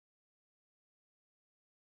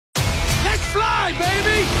fly,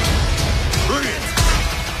 baby! Bring it!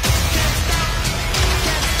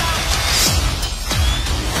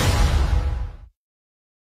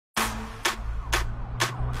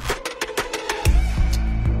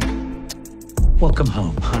 Welcome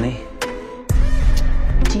home, honey.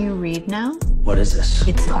 Do you read now? What is this?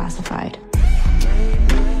 It's classified.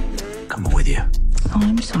 Coming with you. Oh,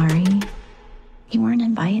 I'm sorry. You weren't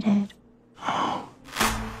invited. Oh.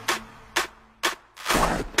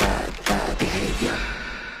 Bad behavior.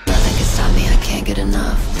 Nothing can stop me, I can't get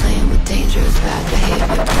enough. Playing with danger is bad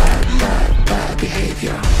behavior. Bad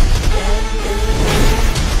behavior.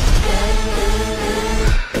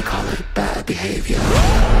 They call it bad behavior.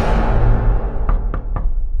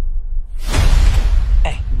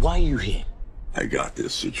 Hey, why are you here? I got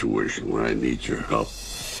this situation where I need your help.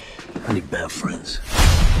 I need bad friends.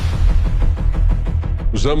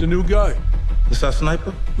 Was that the new guy? Is that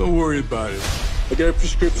sniper? Don't worry about it. I got a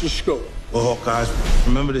prescription scope. Well, Hawkeyes,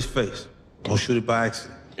 remember this face. Don't shoot it by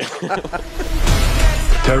accident.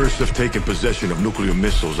 Terrorists have taken possession of nuclear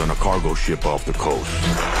missiles on a cargo ship off the coast.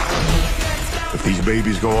 If these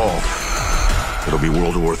babies go off, it'll be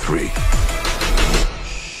World War III.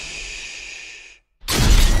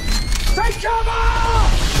 Take cover!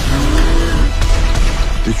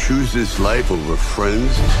 To choose this life over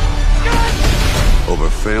friends, over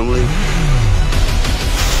family.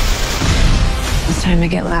 It's time to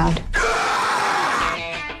get loud.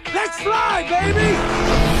 Let's fly, baby!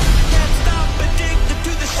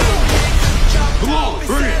 Come on,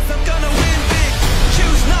 bring it! I'm gonna win big.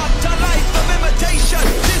 Choose not a life of imitation.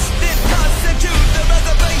 Distant cousin to the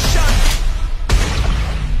reservation.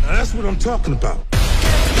 Now that's what I'm talking about.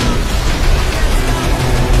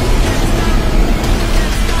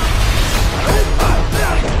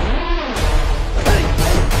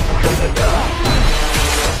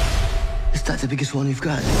 Is that the biggest one you've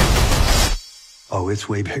got? Oh, it's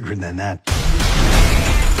way bigger than that.